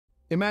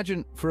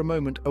Imagine, for a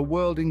moment, a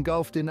world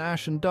engulfed in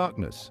ash and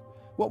darkness.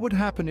 What would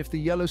happen if the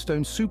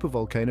Yellowstone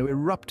Super-Volcano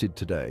erupted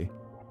today?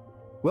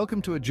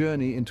 Welcome to a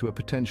journey into a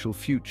potential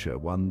future,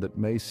 one that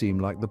may seem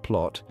like the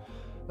plot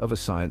of a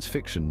science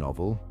fiction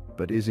novel,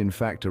 but is in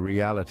fact a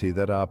reality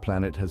that our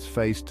planet has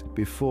faced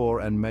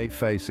before and may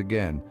face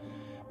again.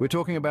 We're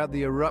talking about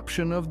the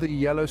eruption of the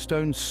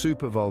Yellowstone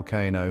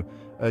Super-Volcano,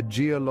 a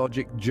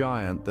geologic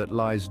giant that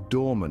lies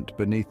dormant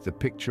beneath the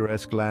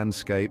picturesque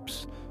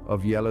landscapes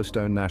of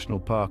Yellowstone National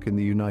Park in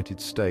the United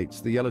States.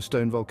 The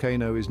Yellowstone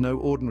volcano is no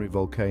ordinary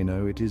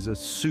volcano, it is a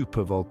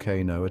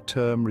supervolcano, a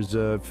term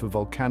reserved for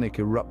volcanic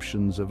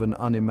eruptions of an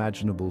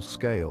unimaginable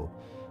scale.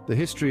 The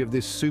history of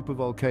this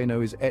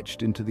supervolcano is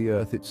etched into the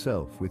earth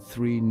itself, with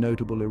three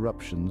notable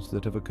eruptions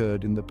that have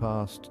occurred in the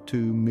past 2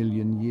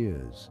 million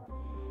years.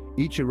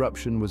 Each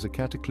eruption was a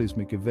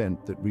cataclysmic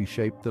event that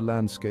reshaped the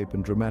landscape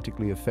and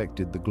dramatically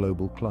affected the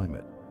global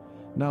climate.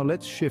 Now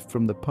let's shift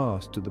from the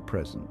past to the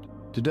present.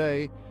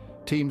 Today,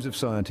 teams of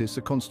scientists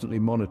are constantly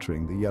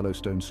monitoring the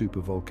Yellowstone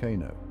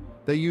supervolcano.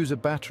 They use a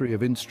battery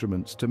of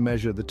instruments to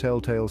measure the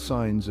telltale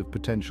signs of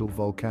potential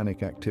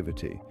volcanic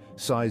activity,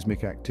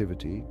 seismic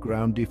activity,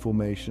 ground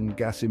deformation,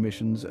 gas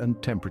emissions, and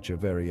temperature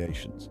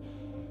variations.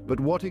 But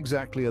what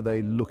exactly are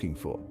they looking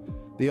for?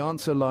 The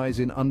answer lies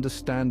in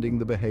understanding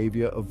the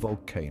behavior of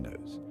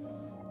volcanoes.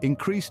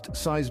 Increased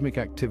seismic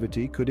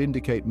activity could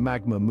indicate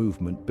magma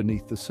movement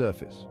beneath the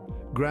surface.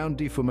 Ground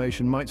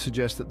deformation might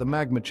suggest that the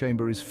magma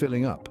chamber is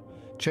filling up.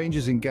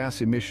 Changes in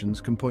gas emissions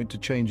can point to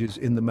changes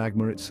in the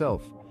magma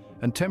itself.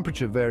 And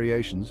temperature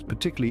variations,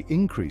 particularly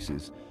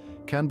increases,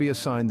 can be a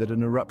sign that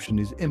an eruption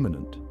is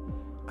imminent.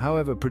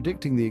 However,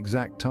 predicting the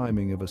exact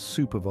timing of a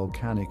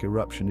supervolcanic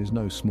eruption is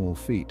no small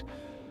feat.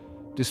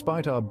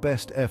 Despite our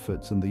best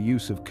efforts and the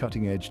use of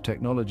cutting-edge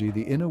technology,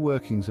 the inner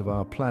workings of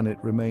our planet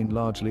remain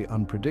largely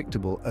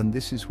unpredictable, and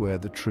this is where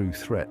the true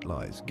threat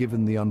lies.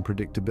 Given the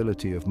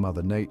unpredictability of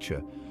Mother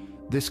Nature,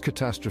 this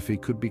catastrophe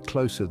could be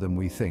closer than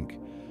we think.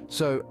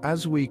 So,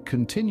 as we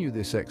continue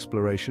this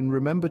exploration,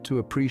 remember to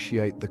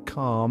appreciate the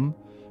calm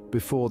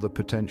before the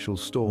potential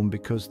storm,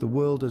 because the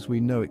world as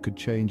we know it could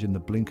change in the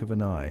blink of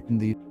an eye.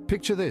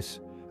 Picture this,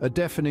 a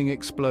deafening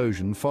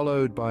explosion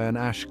followed by an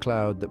ash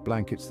cloud that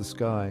blankets the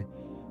sky.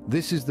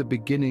 This is the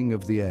beginning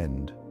of the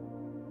end.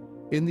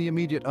 In the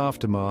immediate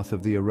aftermath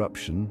of the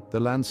eruption, the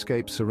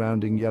landscape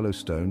surrounding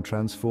Yellowstone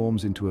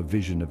transforms into a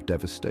vision of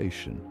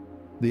devastation.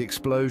 The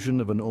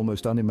explosion of an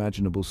almost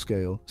unimaginable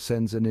scale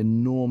sends an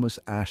enormous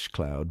ash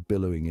cloud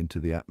billowing into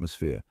the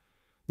atmosphere.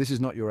 This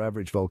is not your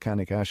average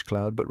volcanic ash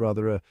cloud, but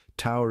rather a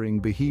towering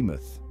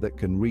behemoth that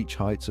can reach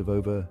heights of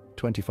over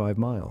 25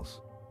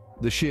 miles.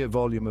 The sheer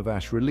volume of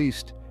ash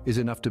released is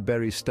enough to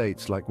bury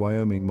states like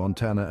Wyoming,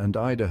 Montana, and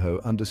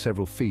Idaho under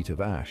several feet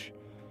of ash.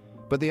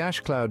 But the ash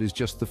cloud is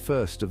just the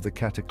first of the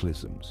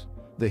cataclysms.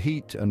 The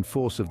heat and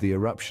force of the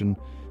eruption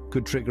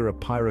could trigger a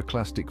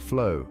pyroclastic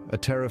flow, a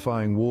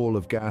terrifying wall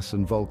of gas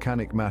and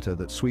volcanic matter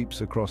that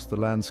sweeps across the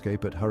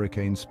landscape at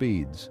hurricane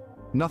speeds.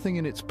 Nothing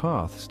in its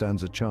path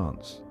stands a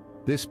chance.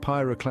 This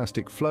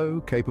pyroclastic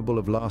flow, capable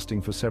of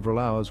lasting for several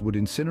hours, would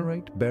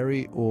incinerate,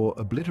 bury, or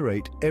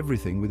obliterate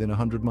everything within a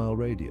 100-mile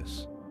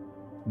radius.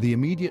 The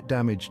immediate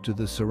damage to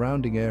the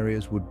surrounding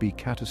areas would be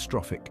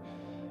catastrophic.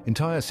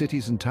 Entire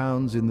cities and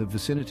towns in the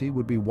vicinity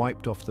would be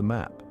wiped off the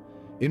map.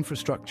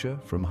 Infrastructure,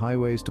 from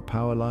highways to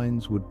power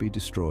lines, would be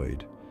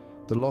destroyed.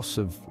 The loss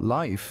of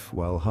life,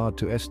 while hard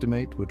to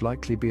estimate, would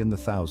likely be in the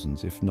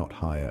thousands, if not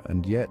higher,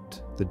 and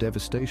yet the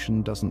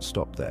devastation doesn't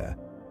stop there.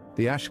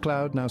 The ash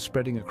cloud, now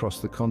spreading across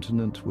the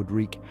continent, would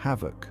wreak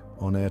havoc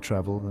on air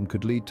travel and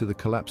could lead to the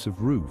collapse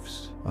of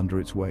roofs under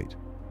its weight.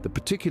 The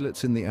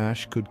particulates in the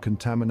ash could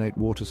contaminate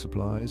water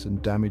supplies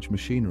and damage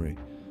machinery.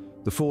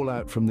 The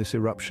fallout from this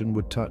eruption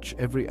would touch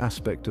every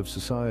aspect of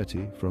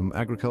society, from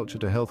agriculture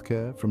to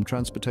healthcare, from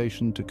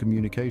transportation to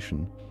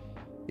communication.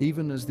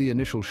 Even as the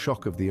initial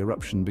shock of the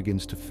eruption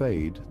begins to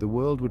fade, the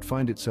world would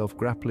find itself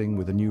grappling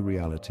with a new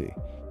reality.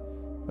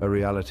 A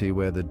reality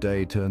where the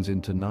day turns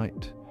into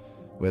night,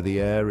 where the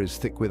air is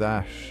thick with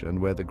ash, and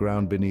where the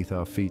ground beneath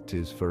our feet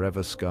is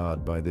forever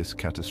scarred by this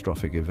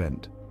catastrophic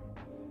event.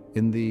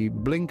 In the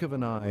blink of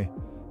an eye,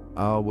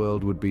 our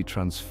world would be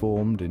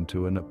transformed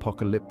into an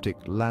apocalyptic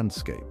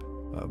landscape.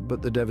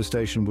 But the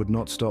devastation would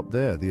not stop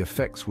there. The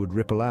effects would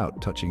ripple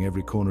out, touching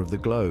every corner of the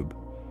globe.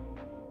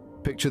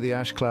 Picture the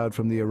ash cloud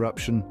from the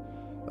eruption,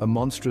 a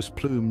monstrous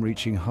plume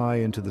reaching high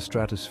into the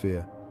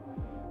stratosphere.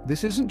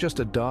 This isn't just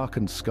a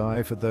darkened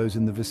sky for those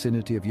in the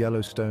vicinity of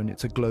Yellowstone,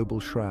 it's a global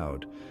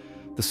shroud.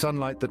 The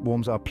sunlight that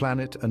warms our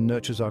planet and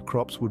nurtures our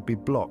crops would be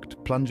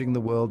blocked, plunging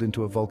the world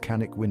into a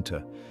volcanic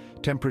winter.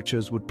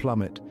 Temperatures would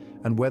plummet,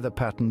 and weather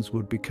patterns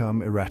would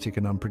become erratic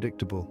and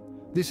unpredictable.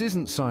 This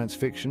isn't science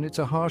fiction, it's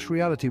a harsh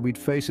reality we'd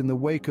face in the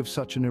wake of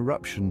such an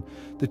eruption.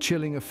 The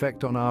chilling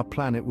effect on our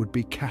planet would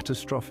be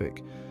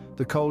catastrophic.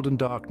 The cold and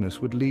darkness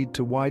would lead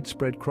to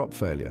widespread crop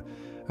failure.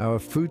 Our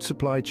food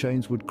supply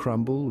chains would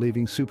crumble,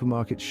 leaving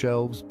supermarket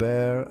shelves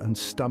bare and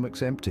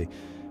stomachs empty.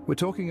 We're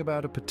talking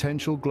about a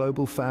potential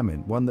global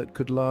famine, one that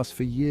could last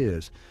for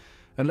years.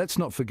 And let's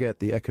not forget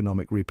the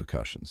economic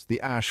repercussions.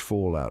 The ash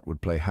fallout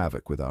would play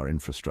havoc with our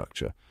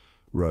infrastructure.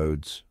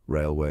 Roads,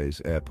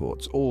 railways,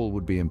 airports, all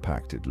would be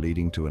impacted,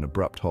 leading to an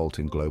abrupt halt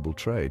in global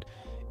trade.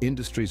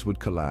 Industries would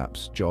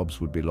collapse, jobs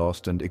would be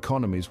lost, and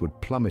economies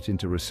would plummet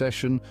into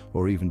recession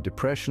or even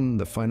depression.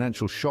 The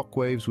financial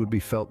shockwaves would be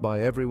felt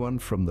by everyone,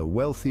 from the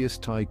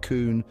wealthiest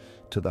tycoon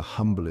to the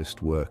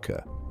humblest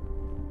worker.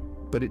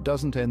 But it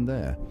doesn't end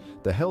there.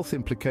 The health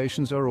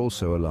implications are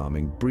also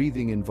alarming.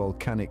 Breathing in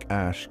volcanic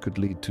ash could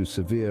lead to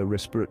severe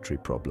respiratory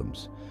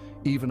problems.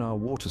 Even our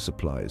water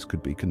supplies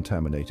could be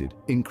contaminated,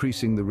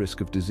 increasing the risk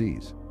of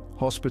disease.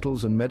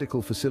 Hospitals and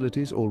medical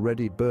facilities,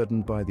 already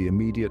burdened by the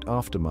immediate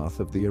aftermath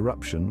of the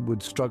eruption,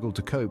 would struggle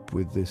to cope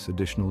with this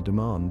additional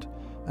demand.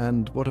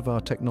 And what of our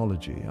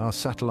technology, our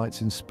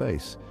satellites in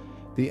space?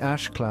 The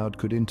ash cloud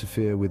could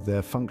interfere with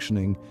their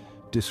functioning,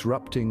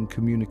 disrupting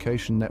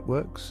communication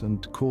networks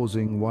and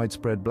causing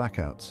widespread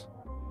blackouts.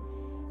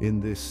 In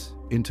this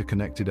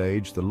interconnected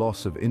age, the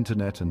loss of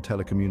internet and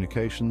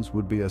telecommunications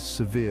would be a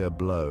severe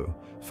blow,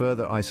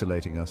 further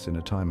isolating us in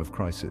a time of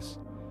crisis.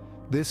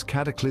 This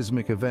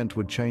cataclysmic event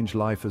would change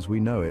life as we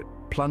know it,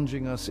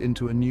 plunging us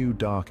into a new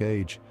dark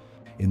age.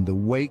 In the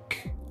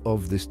wake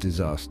of this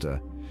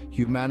disaster,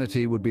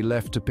 humanity would be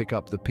left to pick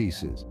up the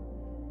pieces.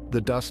 The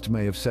dust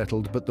may have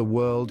settled, but the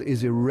world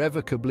is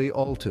irrevocably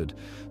altered.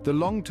 The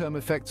long-term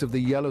effects of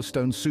the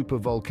Yellowstone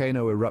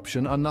Super-Volcano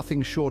eruption are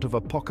nothing short of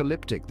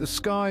apocalyptic. The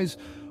skies,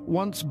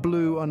 once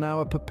blue, are now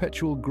a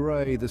perpetual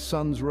grey, the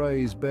sun's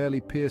rays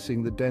barely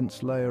piercing the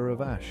dense layer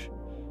of ash.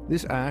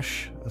 This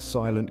ash, a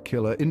silent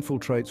killer,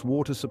 infiltrates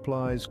water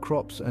supplies,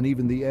 crops, and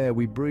even the air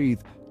we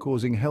breathe,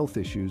 causing health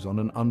issues on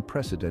an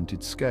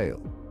unprecedented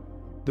scale.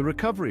 The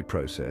recovery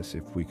process,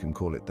 if we can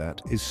call it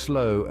that, is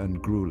slow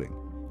and grueling.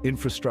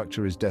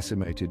 Infrastructure is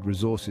decimated,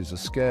 resources are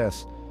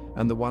scarce,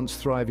 and the once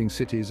thriving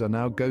cities are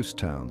now ghost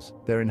towns,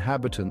 their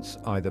inhabitants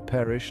either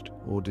perished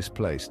or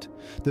displaced.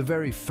 The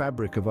very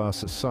fabric of our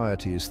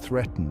society is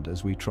threatened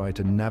as we try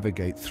to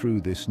navigate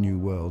through this new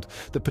world.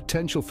 The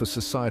potential for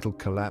societal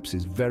collapse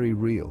is very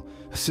real.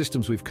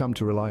 Systems we've come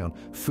to rely on,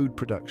 food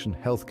production,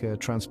 healthcare,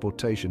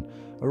 transportation,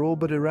 are all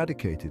but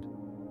eradicated.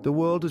 The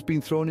world has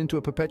been thrown into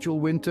a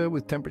perpetual winter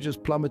with temperatures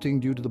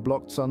plummeting due to the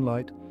blocked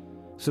sunlight.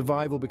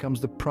 Survival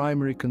becomes the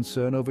primary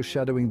concern,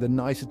 overshadowing the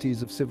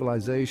niceties of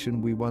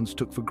civilization we once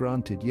took for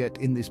granted. Yet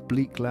in this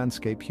bleak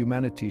landscape,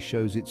 humanity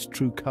shows its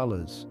true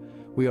colors.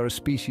 We are a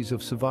species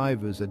of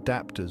survivors,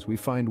 adapters. We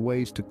find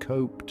ways to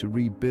cope, to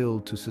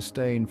rebuild, to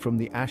sustain. From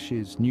the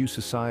ashes, new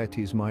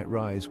societies might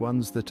rise,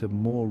 ones that are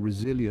more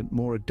resilient,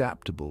 more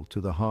adaptable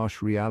to the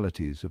harsh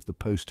realities of the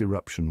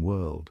post-eruption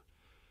world.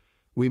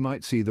 We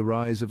might see the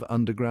rise of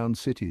underground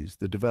cities,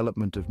 the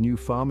development of new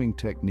farming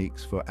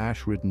techniques for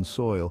ash-ridden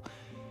soil,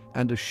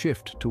 and a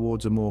shift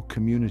towards a more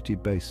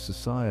community-based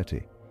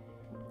society.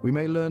 We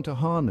may learn to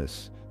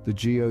harness the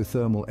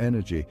geothermal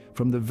energy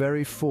from the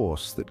very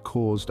force that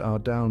caused our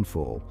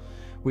downfall.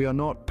 We are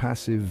not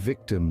passive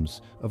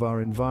victims of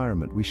our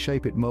environment. We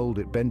shape it, mold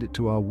it, bend it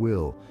to our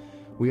will.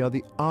 We are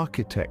the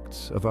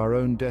architects of our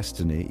own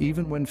destiny.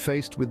 Even when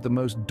faced with the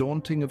most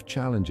daunting of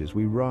challenges,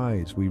 we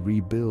rise, we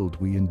rebuild,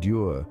 we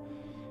endure.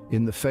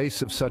 In the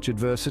face of such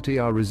adversity,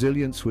 our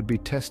resilience would be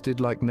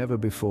tested like never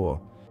before.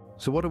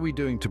 So what are we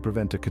doing to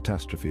prevent a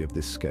catastrophe of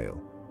this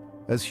scale?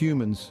 As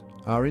humans,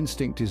 our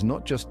instinct is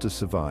not just to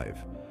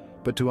survive,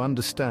 but to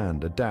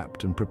understand,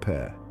 adapt, and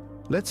prepare.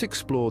 Let's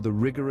explore the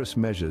rigorous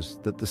measures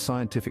that the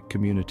scientific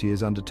community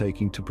is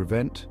undertaking to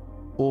prevent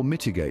or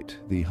mitigate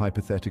the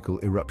hypothetical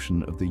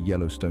eruption of the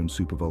Yellowstone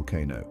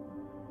Super-Volcano.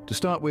 To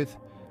start with,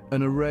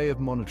 an array of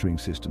monitoring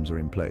systems are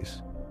in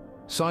place.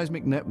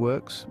 Seismic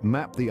networks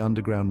map the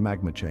underground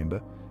magma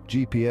chamber,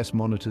 GPS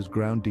monitors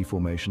ground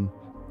deformation,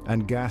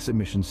 and gas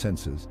emission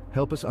sensors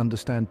help us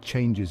understand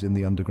changes in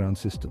the underground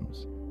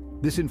systems.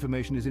 This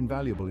information is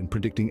invaluable in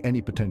predicting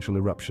any potential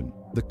eruption.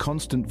 The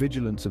constant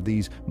vigilance of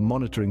these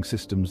monitoring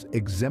systems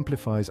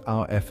exemplifies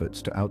our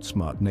efforts to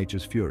outsmart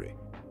nature's fury.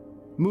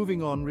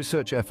 Moving on,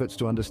 research efforts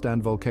to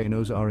understand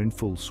volcanoes are in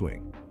full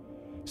swing.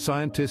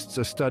 Scientists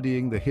are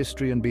studying the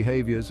history and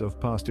behaviors of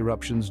past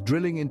eruptions,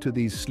 drilling into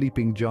these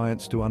sleeping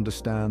giants to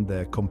understand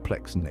their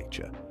complex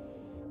nature.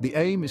 The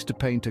aim is to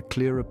paint a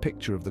clearer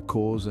picture of the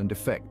cause and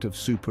effect of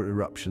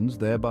super-eruptions,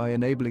 thereby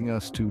enabling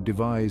us to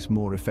devise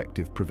more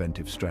effective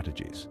preventive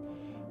strategies.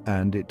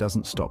 And it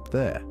doesn't stop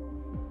there.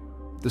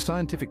 The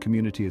scientific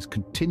community is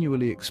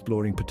continually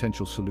exploring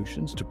potential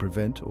solutions to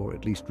prevent or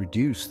at least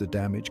reduce the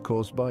damage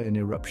caused by an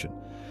eruption.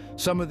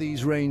 Some of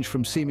these range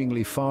from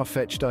seemingly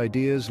far-fetched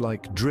ideas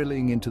like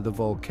drilling into the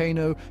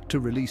volcano to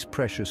release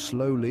pressure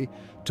slowly,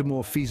 to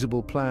more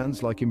feasible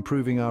plans like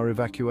improving our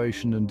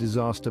evacuation and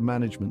disaster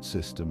management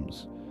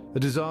systems. A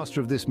disaster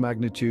of this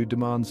magnitude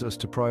demands us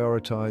to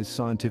prioritize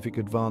scientific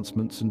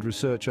advancements and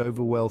research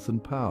over wealth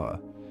and power.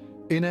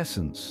 In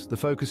essence, the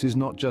focus is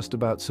not just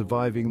about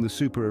surviving the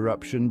super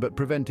eruption, but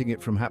preventing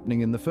it from happening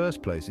in the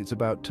first place. It's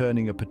about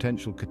turning a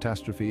potential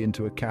catastrophe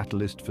into a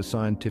catalyst for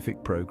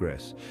scientific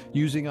progress,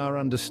 using our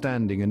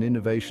understanding and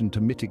innovation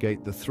to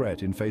mitigate the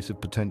threat in face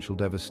of potential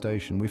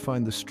devastation. We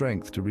find the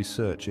strength to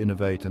research,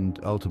 innovate, and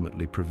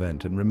ultimately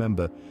prevent. And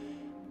remember,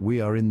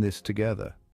 we are in this together.